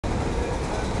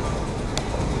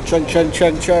Chug, chug,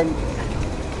 chug, chug.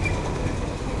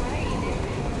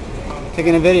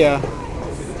 Taking a video.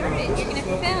 Start it. You're gonna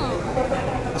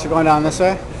film. Is it going down this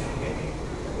way?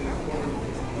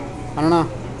 I don't know.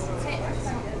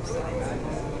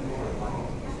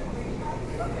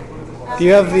 Do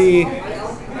you have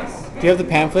the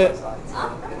pamphlet?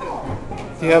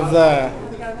 Do you have the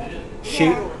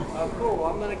sheet? Oh, cool.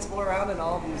 I'm gonna explore around and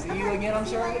I'll see you again, I'm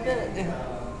sure, in a bit.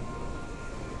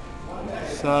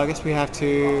 So I guess we have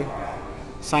to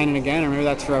sign in again, or maybe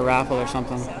that's for a raffle or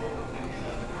something.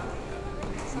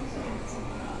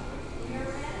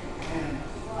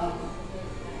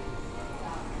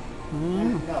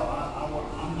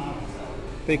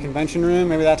 Big convention room,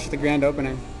 maybe that's for the grand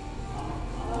opening.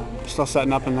 Still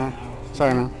setting up in there.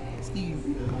 Sorry, man.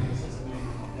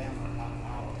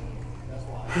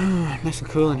 Nice and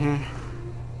cool in here.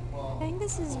 I think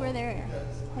this is where they're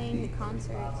playing the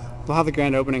concerts. They'll have the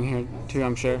grand opening here too,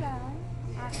 I'm sure. Yeah.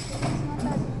 It's not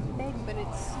that big, but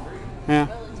it's Yeah.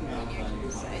 relatively near to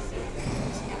the side.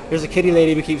 There's a kitty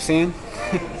lady we keep seeing.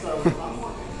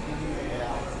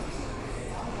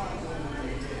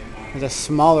 There's a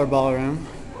smaller ballroom.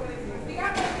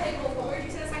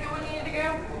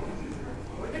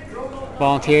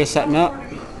 Volunteers setting up.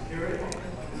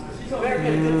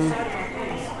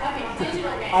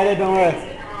 I did, don't worry.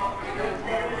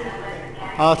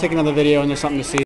 I'll take another video when there's something to see.